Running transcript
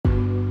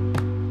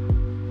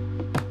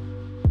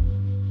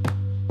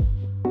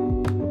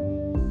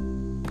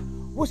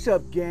What's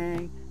up,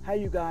 gang? How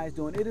you guys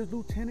doing? It is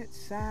Lieutenant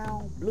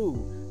Sal Blue,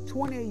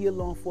 28-year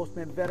law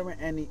enforcement veteran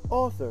and the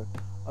author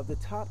of the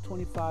Top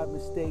 25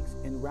 Mistakes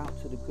en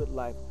Route to the Good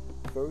Life,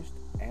 first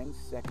and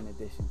second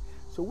edition.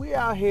 So we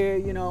out here,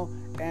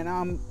 and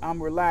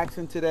I'm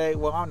relaxing today.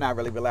 Well, I'm not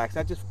really relaxing.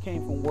 I just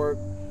came from work,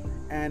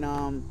 and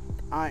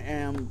I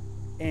am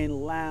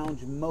in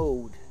lounge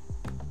mode.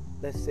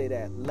 Let's say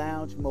that,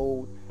 lounge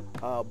mode.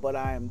 But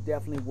I am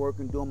definitely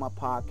working, doing my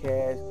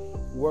podcast,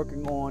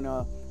 working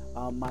on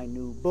my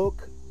new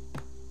book,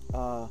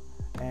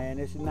 and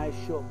it's a nice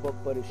short book,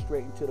 but it's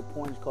straight and to the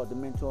point. It's called The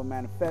Mentor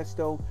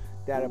Manifesto.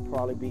 That'll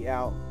probably be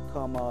out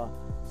come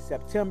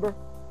September.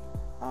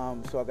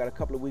 So I got a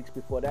couple of weeks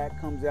before that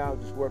comes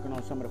out, just working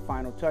on some of the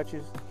final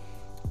touches.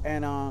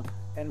 And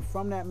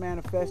from that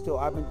manifesto,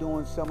 I've been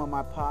doing some of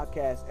my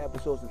podcast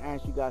episodes and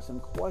ask you guys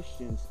some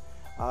questions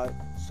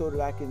so that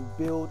I can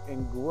build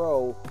and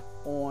grow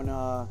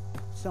on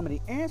some of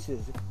the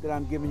answers that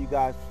I'm giving you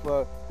guys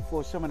for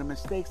some of the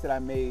mistakes that I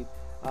made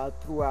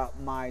throughout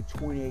my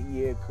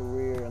 28-year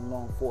career in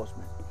law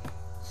enforcement.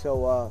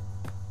 So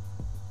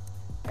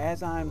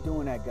as I'm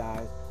doing that,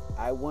 guys,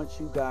 I want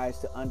you guys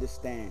to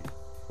understand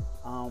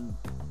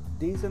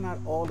these are not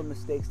all the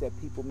mistakes that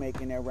people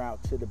make in their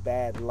route to the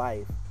bad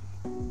life,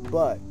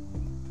 but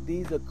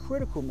these are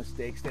critical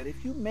mistakes that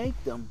if you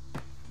make them,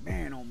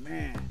 man, oh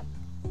man,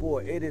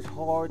 boy, it is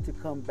hard to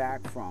come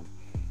back from.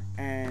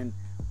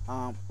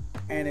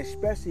 And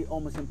especially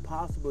almost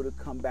impossible to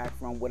come back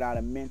from without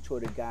a mentor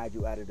to guide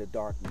you out of the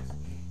darkness.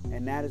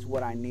 And that is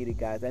what I needed,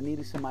 guys. I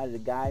needed somebody to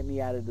guide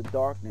me out of the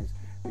darkness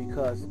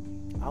because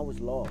I was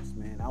lost,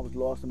 man. I was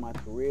lost in my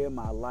career,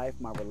 my life,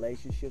 my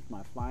relationships,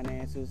 my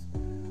finances.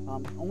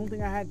 The only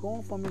thing I had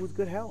going for me was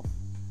good health,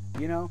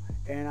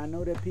 and I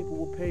know that people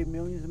will pay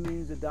millions and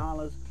millions of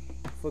dollars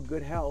for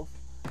good health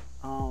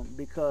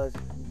because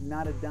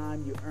not a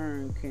dime you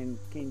earn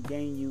can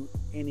gain you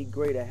any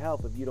greater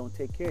health if you don't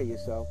take care of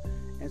yourself.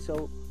 And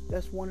so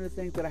that's one of the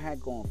things that I had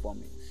going for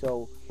me.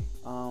 So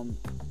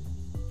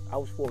I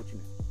was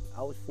fortunate.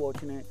 I was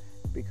fortunate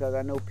because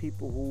I know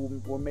people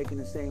who were making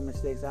the same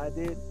mistakes I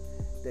did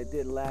that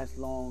didn't last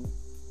long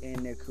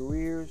in their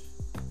careers,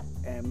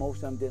 and most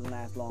of them didn't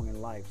last long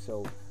in life.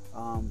 So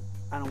I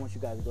don't want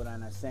you guys to go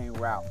down that same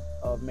route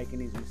of making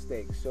these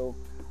mistakes. So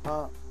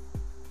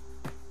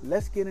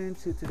let's get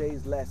into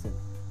today's lesson.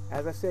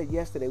 As I said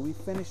yesterday, we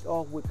finished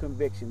off with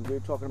convictions. We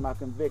were talking about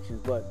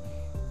convictions, but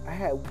I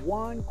had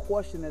one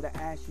question that I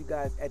asked you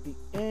guys at the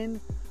end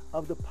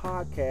of the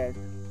podcast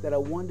that I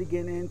wanted to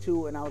get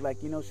into, and I was like,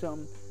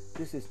 something,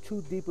 this is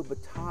too deep of a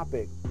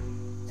topic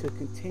to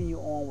continue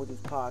on with this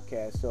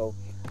podcast. So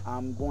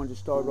I'm going to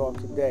start off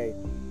today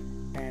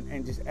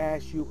and just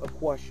ask you a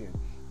question.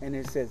 And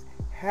it says,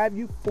 have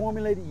you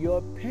formulated your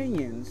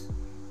opinions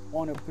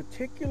on a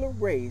particular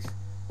race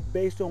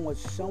based on what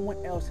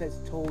someone else has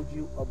told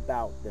you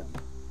about them?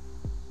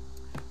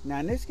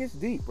 Now, this gets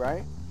deep,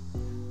 right?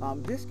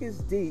 This gets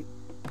deep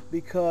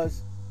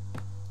because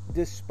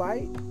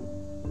despite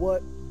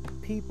what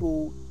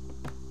people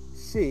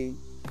see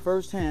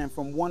firsthand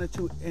from one or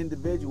two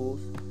individuals,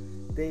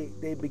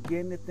 they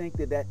begin to think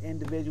that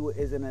individual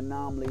is an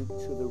anomaly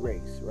to the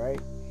race,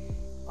 right?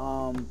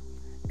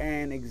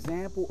 An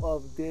example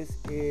of this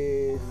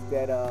is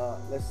that,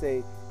 let's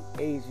say,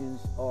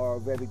 Asians are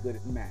very good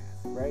at math,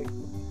 right?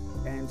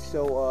 And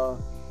so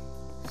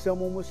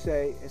someone will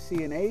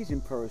see an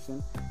Asian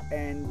person,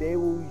 and they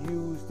will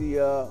use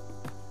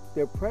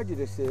their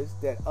prejudices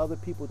that other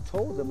people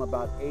told them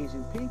about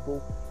Asian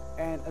people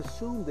and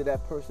assume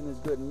that person is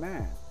good in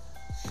math.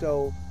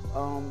 So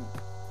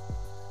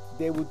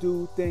they will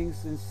do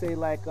things and say,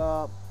 like,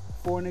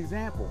 for an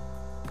example,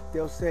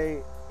 they'll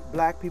say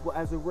black people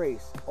as a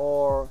race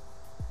are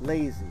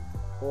lazy,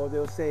 or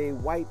they'll say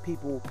white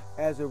people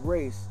as a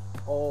race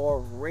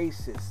are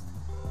racist.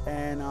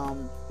 And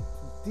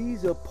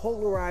these are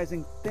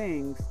polarizing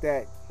things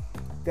that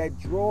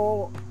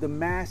draw the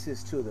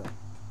masses to them.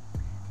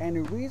 And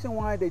the reason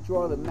why they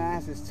draw the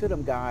masses to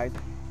them, guys,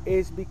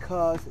 is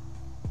because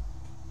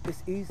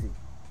it's easy.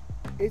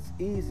 It's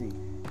easy.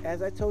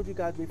 As I told you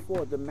guys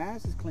before, the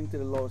masses cling to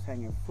the lowest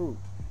hanging fruit.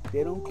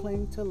 They don't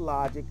cling to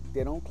logic.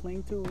 They don't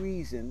cling to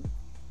reason.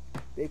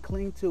 They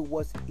cling to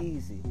what's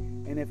easy.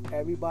 And if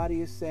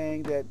everybody is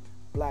saying that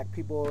black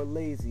people are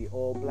lazy,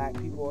 or black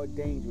people are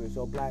dangerous,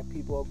 or black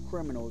people are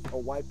criminals,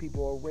 or white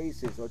people are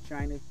racist, or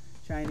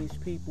Chinese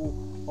people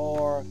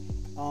are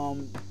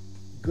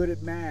good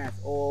at math,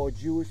 or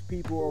Jewish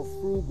people are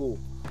frugal,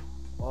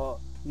 or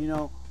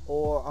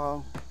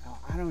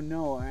I don't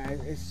know.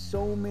 It's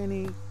so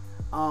many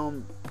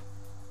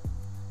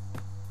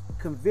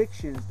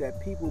convictions that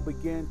people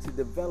begin to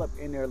develop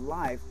in their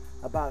life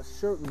about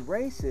certain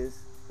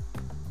races,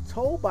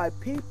 told by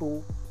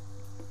people,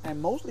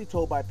 and mostly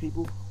told by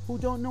people who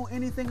don't know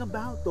anything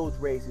about those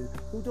races,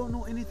 who don't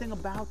know anything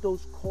about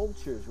those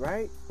cultures,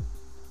 right?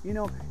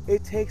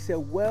 It takes a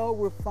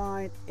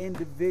well-refined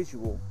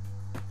individual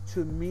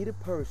to meet a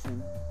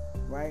person,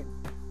 right?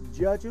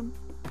 Judge them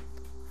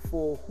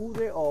for who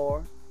they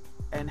are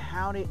and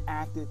how they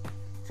acted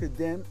to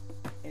them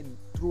and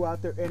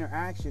throughout their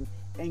interaction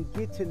and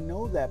get to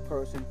know that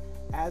person,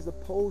 as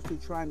opposed to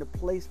trying to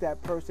place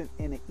that person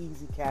in an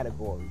easy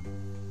category.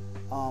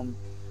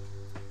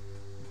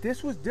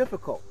 This was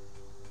difficult,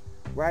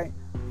 right,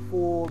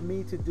 for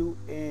me to do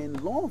in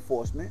law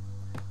enforcement,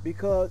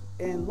 because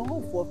in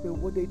law enforcement,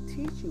 what they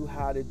teach you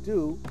how to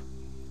do,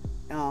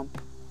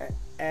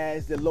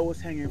 as the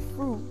lowest hanging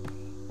fruit,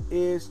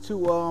 is to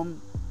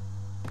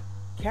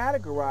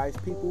categorize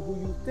people who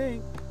you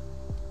think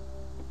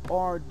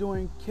are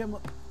doing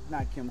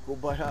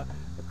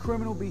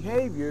criminal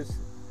behaviors,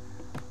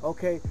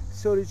 okay,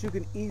 so that you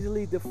can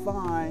easily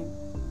define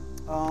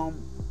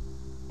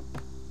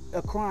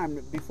a crime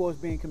before it's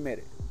being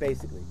committed,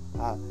 basically.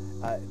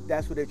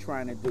 That's what they're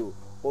trying to do.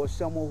 Or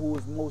someone who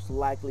is most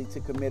likely to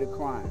commit a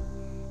crime.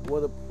 Well,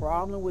 the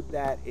problem with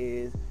that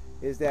is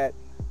that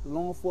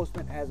law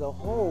enforcement as a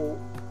whole,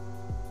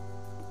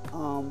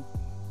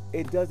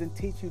 it doesn't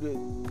teach you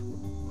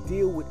to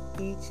deal with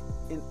each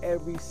and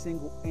every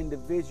single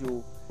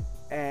individual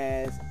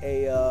as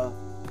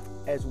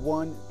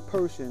one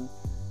person,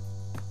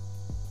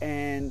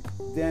 and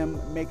them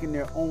making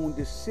their own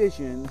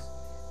decisions,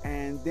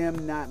 and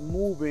them not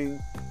moving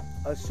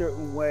a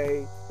certain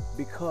way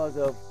because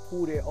of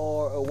who they are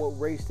or what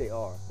race they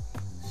are.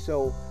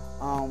 So,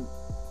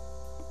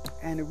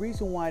 and the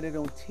reason why they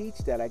don't teach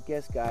that, I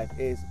guess, guys,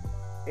 is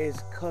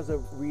because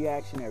of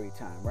reactionary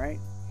time, right?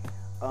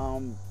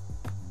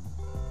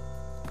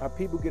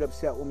 People get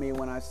upset with me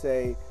when I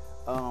say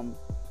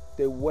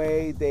the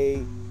way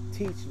they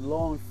teach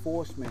law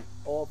enforcement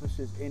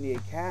officers in the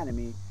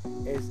academy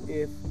is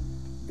if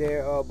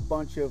there are a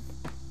bunch of,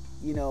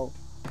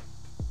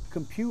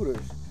 computers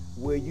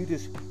where you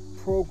just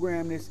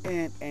program this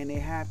in and they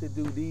have to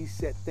do these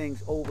set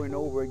things over and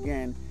over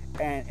again,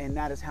 and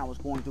that is how it's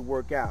going to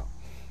work out.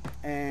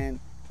 And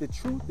the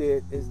truth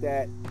is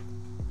that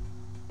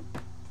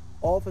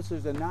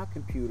officers are not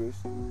computers,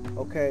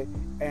 okay?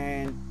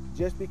 And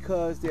just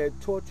because they're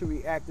taught to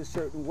react a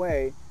certain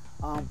way,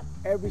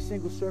 every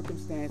single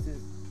circumstance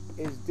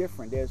is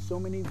different. There's so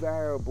many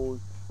variables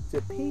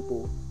to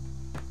people,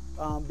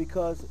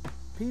 because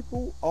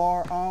people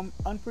are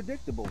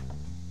unpredictable.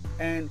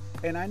 And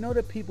I know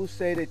that people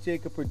say that they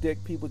can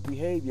predict people's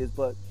behaviors,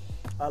 but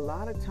a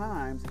lot of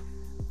times,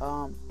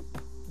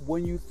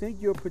 when you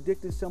think you're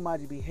predicting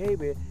somebody's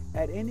behavior,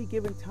 at any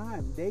given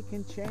time, they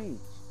can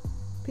change.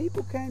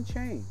 People can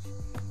change.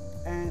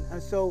 And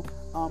so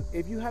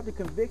if you have the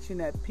conviction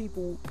that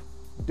people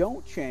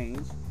don't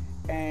change,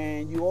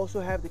 and you also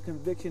have the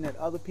conviction that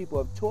other people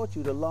have taught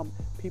you to lump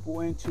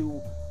people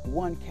into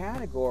one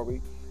category,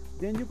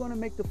 then you're going to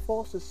make the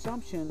false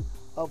assumption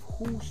of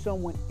who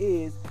someone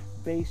is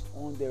based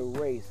on their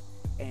race.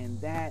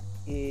 And that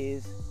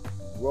is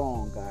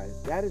wrong,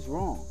 guys. That is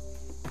wrong.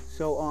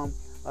 So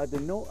the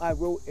note I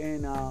wrote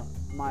in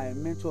my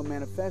mentor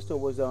manifesto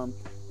was,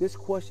 this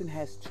question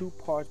has two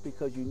parts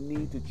because you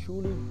need to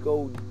truly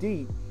go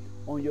deep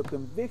on your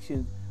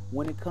convictions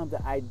when it comes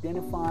to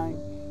identifying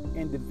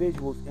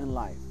individuals in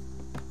life,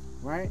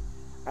 right?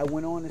 I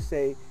went on to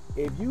say,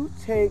 if you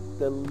take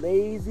the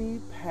lazy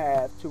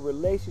path to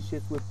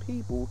relationships with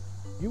people,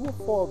 you will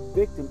fall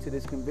victim to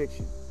this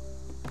conviction.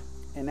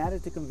 And that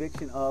is the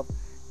conviction of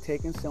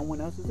taking someone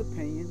else's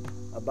opinion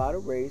about a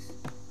race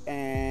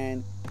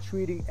and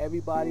treating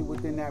everybody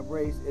within that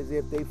race as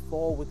if they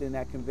fall within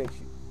that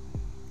conviction.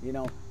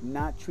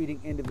 Not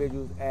treating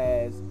individuals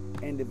as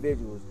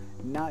individuals,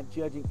 not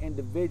judging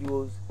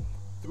individuals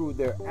through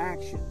their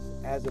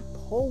actions, as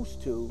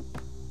opposed to,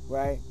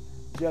 right,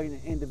 judging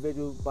an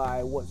individual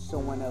by what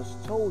someone else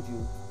told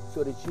you,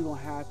 so that you don't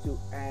have to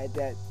add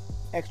that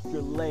extra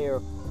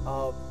layer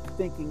of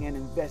thinking and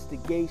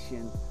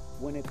investigation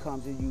when it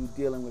comes to you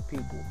dealing with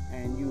people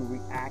and you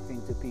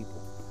reacting to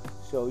people.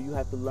 So you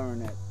have to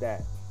learn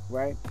that,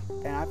 right?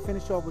 And I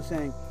finish off with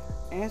saying,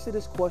 answer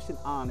this question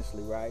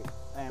honestly, right?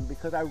 And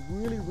because I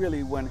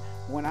really, when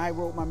I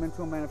wrote my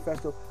mentor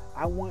manifesto,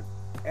 I want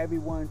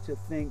everyone to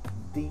think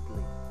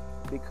deeply.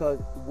 Because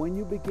when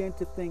you begin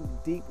to think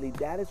deeply,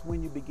 that is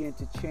when you begin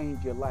to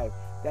change your life.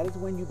 That is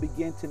when you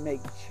begin to make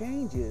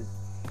changes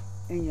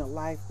in your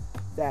life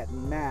that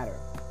matter.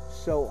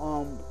 So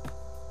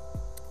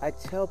I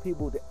tell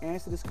people to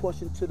answer this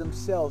question to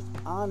themselves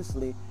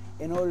honestly,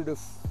 in order to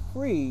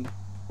free,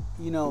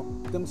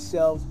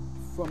 themselves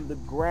from the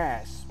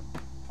grasp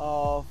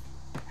of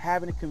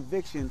having a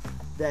conviction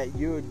that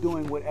you're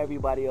doing what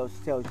everybody else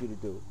tells you to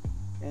do,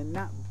 and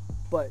not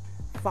but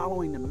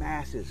following the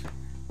masses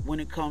when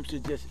it comes to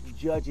just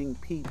judging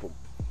people.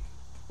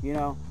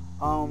 And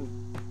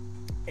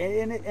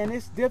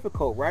it's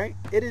difficult, right?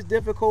 It is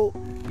difficult,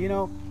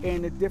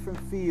 in the different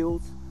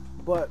fields.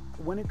 But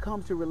when it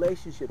comes to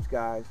relationships,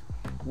 guys,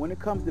 when it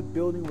comes to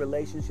building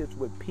relationships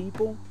with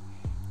people,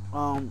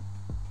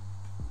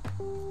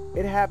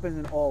 it happens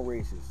in all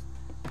races,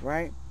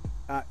 right?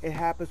 It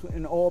happens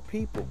in all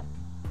people,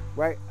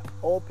 right?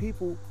 All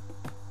people,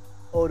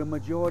 or the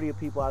majority of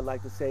people, I'd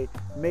like to say,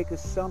 make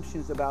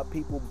assumptions about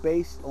people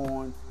based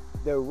on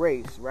their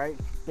race, right?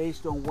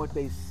 Based on what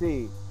they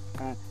see.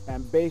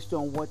 and based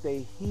on what they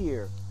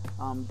hear,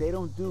 they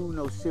don't do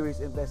no serious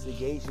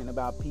investigation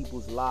about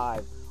people's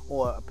lives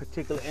or a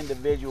particular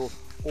individual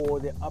or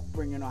their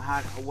upbringing or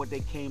what they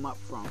came up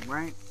from,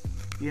 right?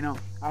 You know,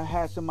 I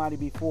had somebody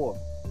before,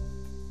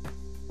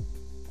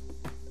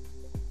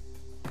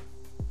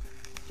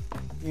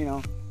 you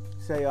know,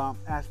 say,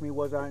 ask me,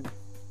 was I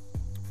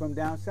from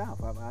down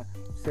south? I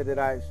said that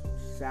I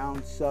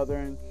sound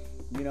southern,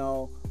 you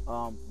know,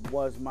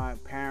 was my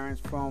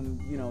parents from,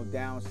 you know,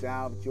 down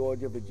south,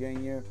 Georgia,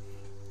 Virginia,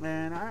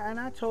 and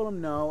I told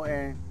them no,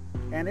 and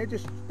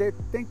they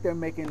think they're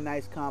making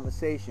nice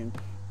conversation,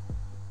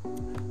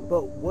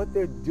 but what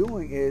they're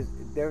doing is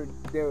they're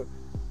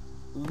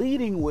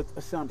leading with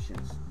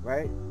assumptions,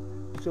 right?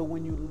 So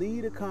when you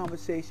lead a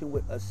conversation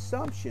with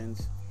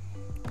assumptions,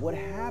 what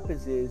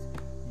happens is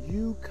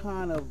you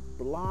kind of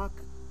block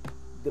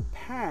the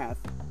path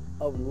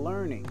of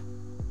learning,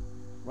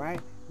 right?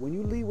 When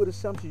you lead with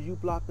assumptions, you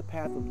block the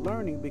path of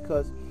learning,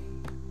 because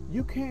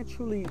you can't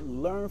truly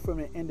learn from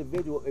an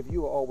individual if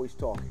you are always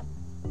talking,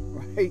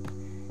 right?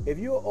 If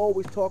you're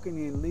always talking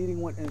and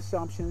leading with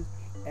assumptions,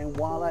 and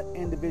while that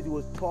individual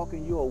is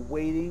talking, you are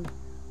waiting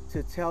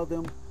to tell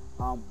them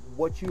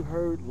what you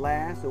heard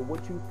last, or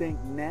what you think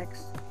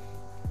next,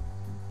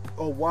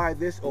 or why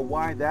this or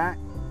why that,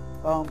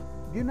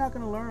 you're not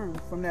going to learn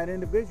from that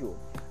individual.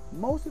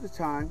 Most of the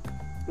time,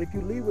 if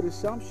you lead with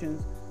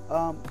assumptions,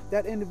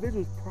 that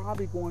individual is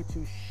probably going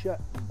to shut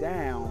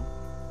down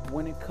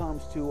when it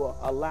comes to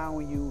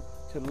allowing you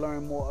to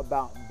learn more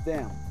about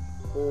them,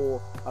 or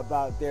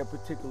about their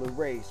particular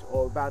race,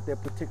 or about their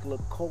particular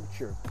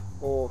culture,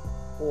 or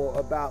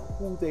about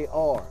who they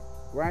are,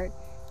 right?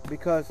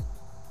 Because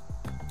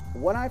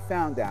what I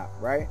found out,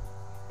 right,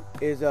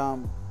 is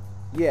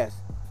yes,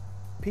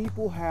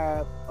 people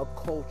have a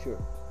culture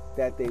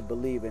that they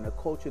believe in, a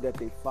culture that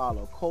they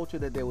follow, a culture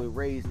that they were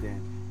raised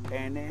in,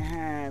 and they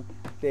have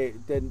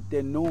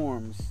their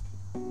norms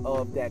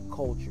of that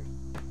culture,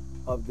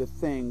 of the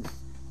things,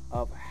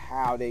 of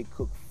how they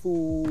cook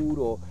food,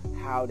 or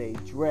how they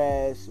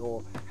dress,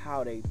 or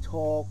how they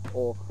talk,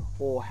 or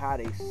how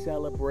they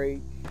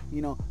celebrate,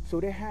 you know. So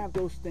they have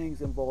those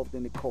things involved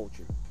in the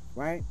culture,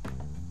 right?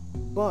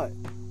 But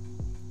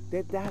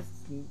that's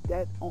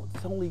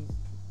only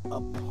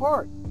a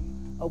part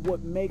of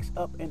what makes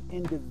up an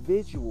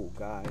individual,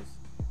 guys.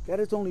 That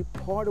is only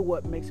part of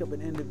what makes up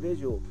an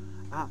individual.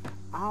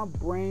 Our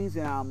brains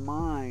and our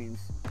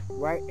minds,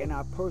 right, and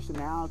our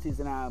personalities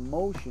and our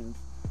emotions,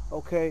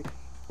 okay,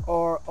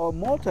 are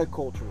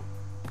multicultural,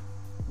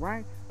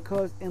 right?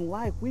 Because in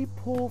life, we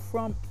pull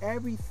from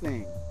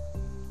everything,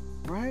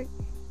 right?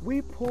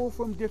 We pull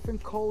from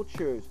different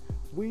cultures.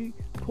 We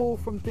pull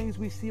from things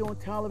we see on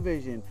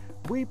television.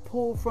 We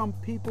pull from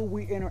people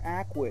we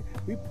interact with.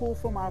 We pull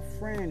from our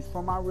friends,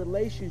 from our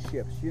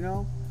relationships, you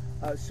know?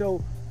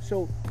 So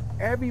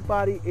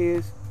everybody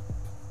is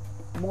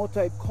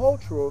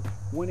multicultural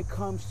when it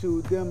comes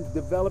to them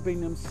developing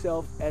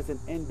themselves as an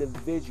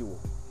individual.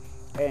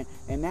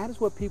 And that is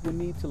what people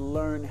need to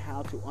learn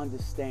how to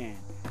understand,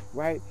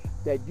 right?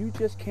 That you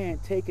just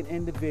can't take an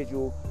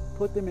individual,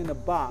 put them in a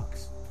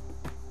box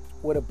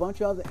with a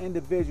bunch of other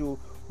individuals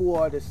who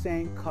are the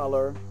same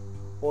color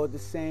or the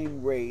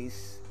same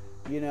race,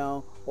 you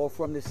know, or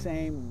from the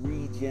same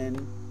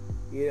region,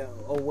 you know,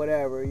 or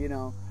whatever, you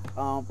know,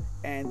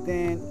 and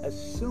then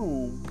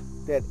assume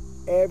that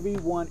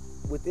everyone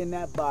within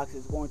that box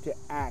is going to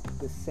act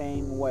the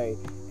same way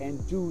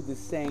and do the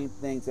same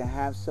things and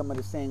have some of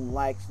the same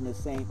likes and the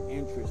same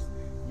interests.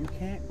 You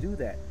can't do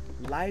that.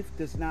 Life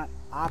does not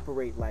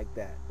operate like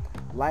that.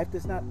 Life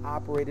does not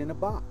operate in a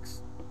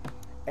box.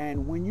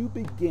 And when you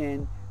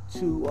begin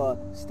to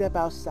step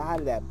outside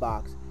of that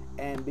box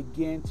and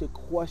begin to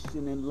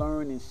question and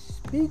learn and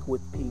speak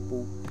with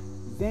people,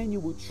 then you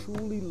will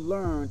truly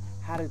learn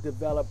how to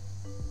develop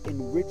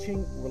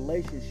enriching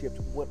relationships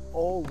with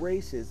all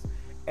races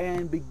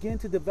and begin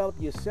to develop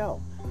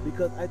yourself.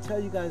 Because I tell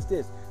you guys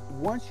this,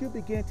 once you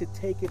begin to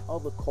take in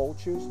other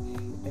cultures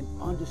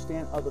and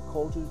understand other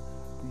cultures,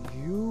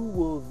 you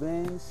will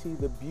then see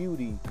the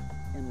beauty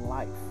in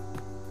life,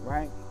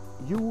 right?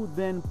 You will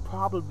then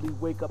probably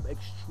wake up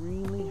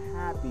extremely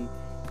happy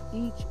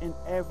each and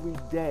every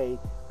day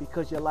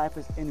because your life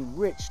is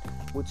enriched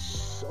with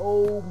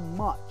so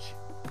much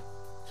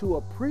to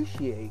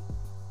appreciate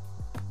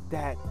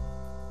that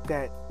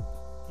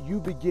you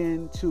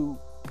begin to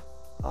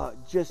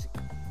just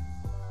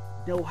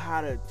know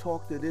how to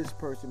talk to this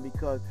person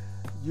because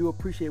you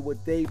appreciate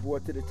what they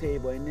brought to the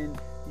table. And then,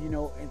 you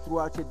know, and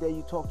throughout your day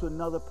you talk to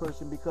another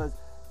person because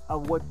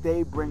of what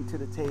they bring to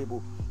the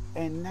table.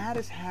 And that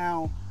is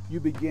how you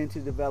begin to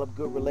develop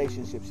good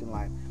relationships in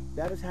life.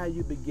 That is how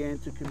you begin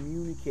to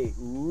communicate,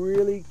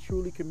 really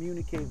truly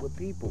communicate with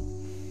people.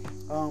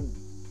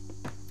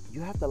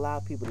 You have to allow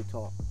people to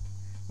talk.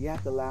 You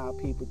have to allow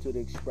people to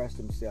express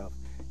themselves.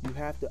 You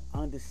have to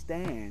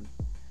understand,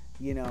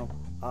 you know,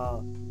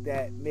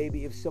 that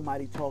maybe if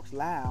somebody talks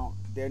loud,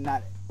 they're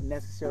not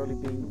necessarily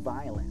being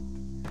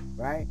violent,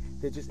 right?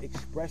 They're just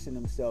expressing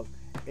themselves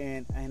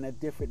in a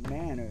different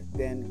manner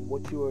than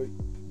what you're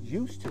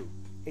used to,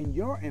 in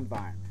your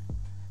environment.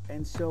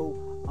 And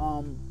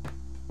so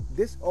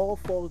this all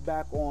falls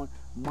back on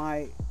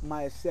my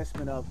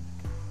assessment of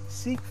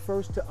seek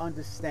first to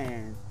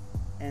understand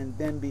and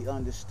then be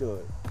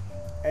understood.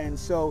 And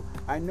so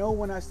I know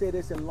when I say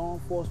this in law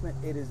enforcement,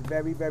 it is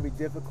very, very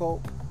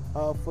difficult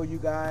for you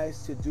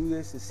guys to do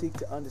this, to seek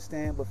to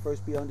understand but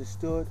first be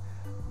understood.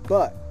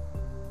 But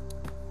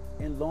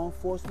in law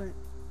enforcement,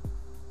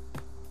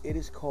 it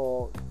is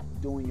called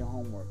doing your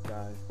homework,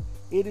 guys.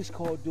 It is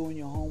called doing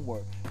your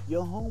homework.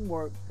 Your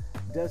homework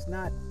does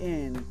not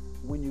end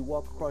when you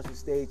walk across the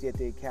stage at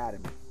the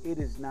academy. It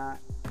is not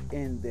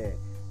end there.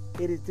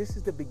 This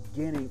is the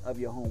beginning of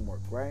your homework,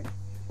 right?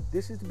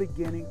 This is the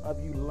beginning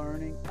of you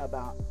learning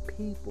about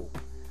people.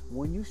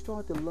 When you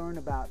start to learn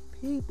about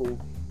people,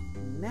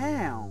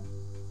 now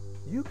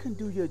you can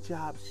do your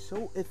job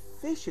so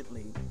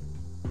efficiently,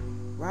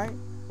 right,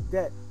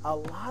 that a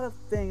lot of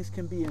things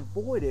can be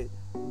avoided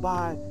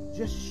by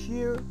just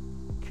sheer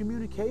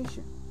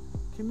communication.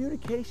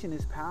 Communication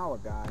is power,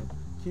 guys.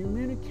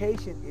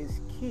 Communication is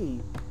key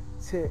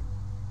to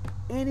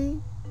any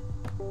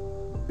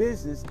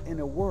business in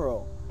the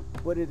world,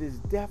 but it is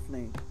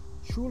definitely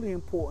truly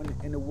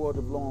important in the world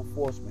of law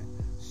enforcement.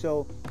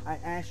 So I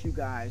ask you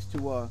guys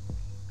to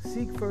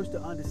seek first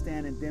to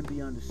understand and then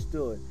be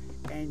understood.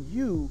 And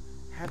you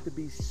have to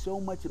be so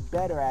much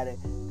better at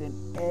it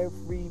than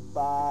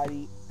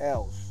everybody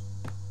else,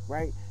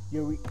 right?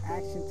 Your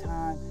reaction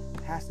time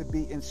has to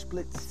be in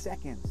split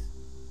seconds,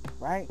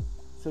 right?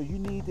 So you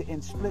need to,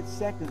 in split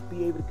seconds,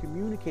 be able to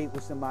communicate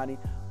with somebody,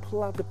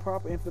 pull out the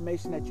proper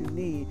information that you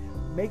need,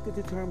 make the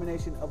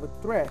determination of a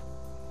threat,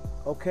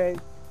 okay,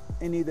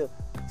 and either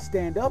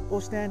stand up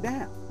or stand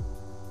down.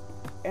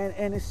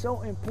 And it's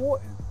so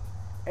important.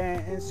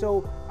 And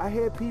so I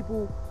hear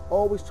people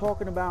always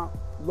talking about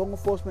law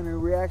enforcement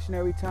and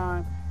reactionary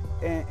time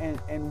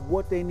and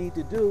what they need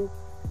to do.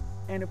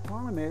 And the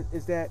problem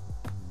is that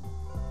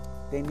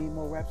they need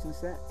more reps and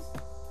sets.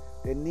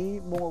 They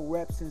need more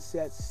reps and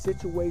sets,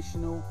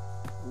 situational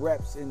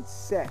reps and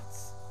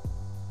sets,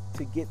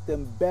 to get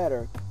them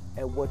better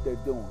at what they're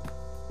doing,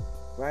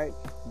 right?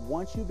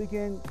 Once you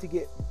begin to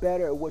get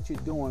better at what you're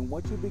doing,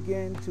 once you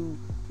begin to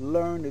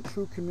learn the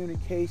true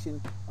communication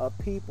of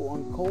people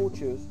and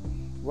cultures,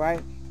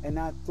 right, and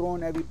not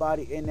throwing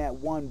everybody in that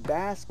one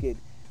basket,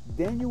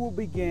 then you will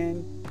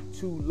begin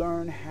to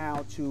learn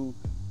how to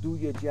do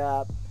your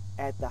job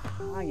at the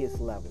highest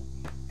level.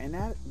 And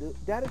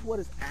that is what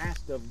is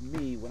asked of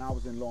me when I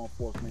was in law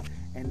enforcement,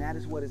 and that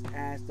is what is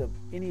asked of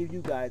any of you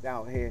guys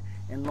out here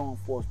in law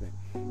enforcement.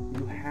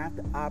 You have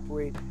to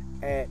operate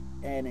at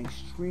an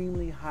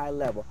extremely high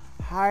level,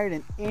 higher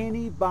than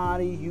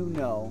anybody you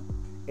know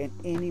and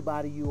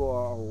anybody you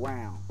are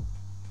around.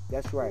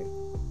 That's right.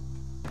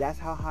 That's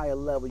how high a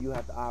level you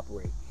have to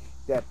operate.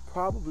 That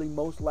probably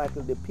most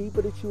likely the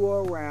people that you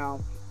are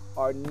around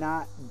are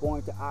not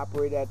going to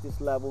operate at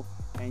this level,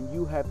 and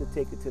you have to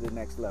take it to the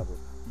next level.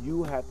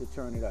 You have to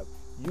turn it up.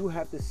 You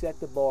have to set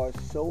the bar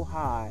so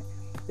high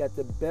that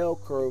the bell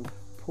curve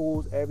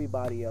pulls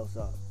everybody else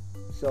up.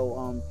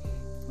 So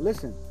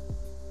listen,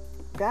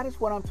 that is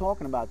what I'm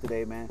talking about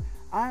today, man.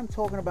 I'm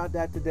talking about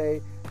that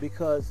today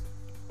because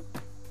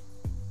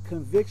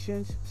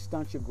convictions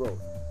stunt your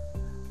growth.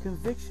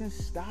 Convictions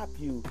stop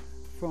you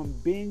from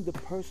being the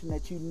person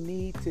that you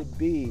need to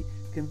be.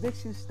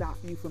 Convictions stop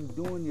you from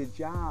doing your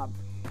job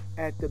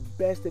at the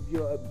best of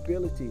your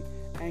ability.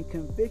 And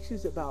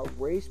convictions about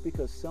race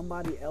because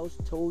somebody else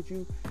told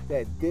you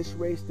that this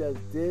race does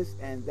this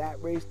and that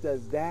race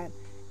does that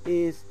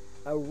is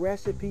a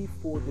recipe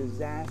for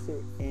disaster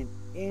in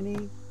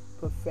any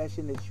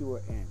profession that you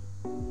are in.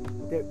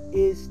 There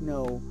is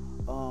no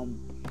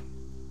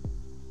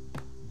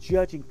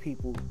judging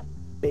people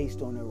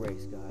based on their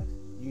race, guys.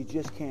 You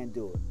just can't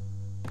do it,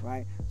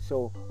 right?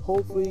 So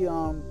hopefully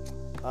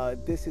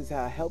this has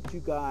helped you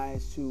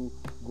guys to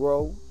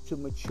grow, to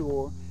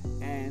mature,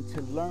 and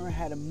to learn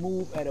how to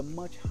move at a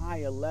much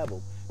higher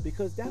level,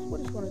 because that's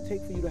what it's going to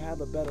take for you to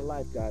have a better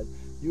life, guys.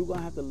 You're going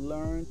to have to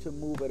learn to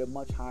move at a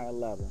much higher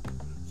level.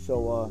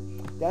 So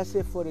that's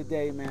it for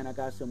today, man. I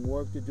got some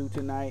work to do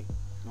tonight.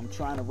 I'm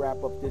trying to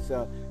wrap up this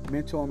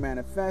mentor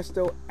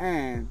manifesto,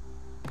 and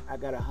I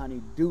got a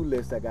honey-do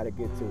list I got to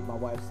get to. My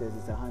wife says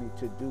it's a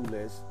honey-to-do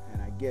list,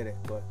 and I get it,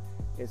 but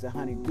it's a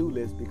honey-do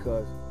list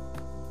because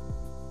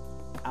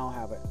I don't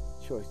have a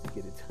choice to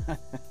get it done.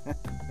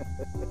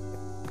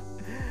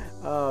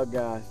 Oh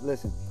gosh,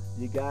 listen,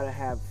 you gotta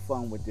have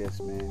fun with this,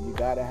 man. You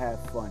gotta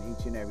have fun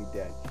each and every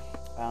day.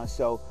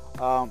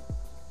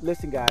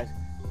 Listen, guys,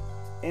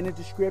 in the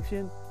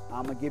description,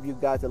 I'm gonna give you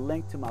guys a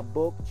link to my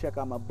book. Check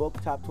out my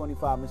book, Top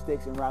 25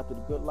 Mistakes En Route to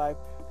the Good Life,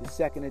 the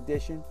second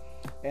edition.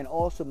 And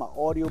also my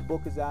audio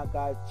book is out,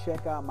 guys.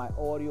 Check out my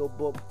audio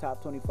book,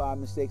 Top 25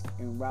 Mistakes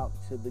En Route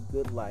to the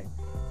Good Life.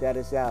 That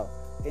is out.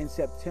 In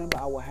September,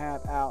 I will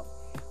have out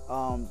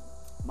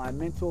my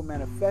mentor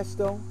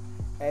manifesto,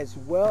 as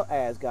well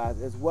as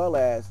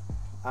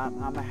I'm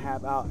gonna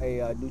have out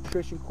a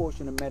nutrition course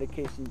and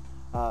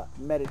a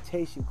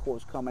meditation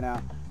course coming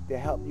out to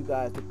help you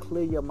guys to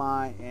clear your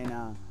mind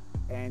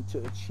and to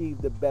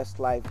achieve the best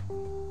life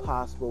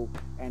possible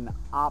and the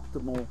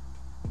optimal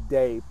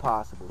day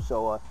possible.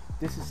 So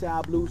this is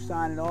Sal Blue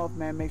signing off,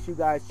 man. Make sure you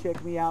guys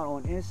check me out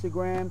on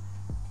Instagram,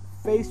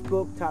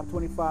 Facebook, Top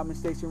 25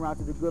 Mistakes En Route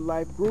to the Good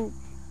Life group,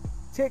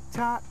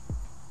 TikTok,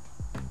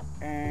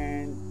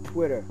 and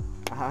Twitter.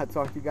 I'll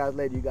talk to you guys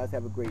later. You guys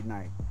have a great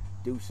night.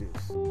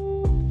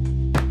 Deuces.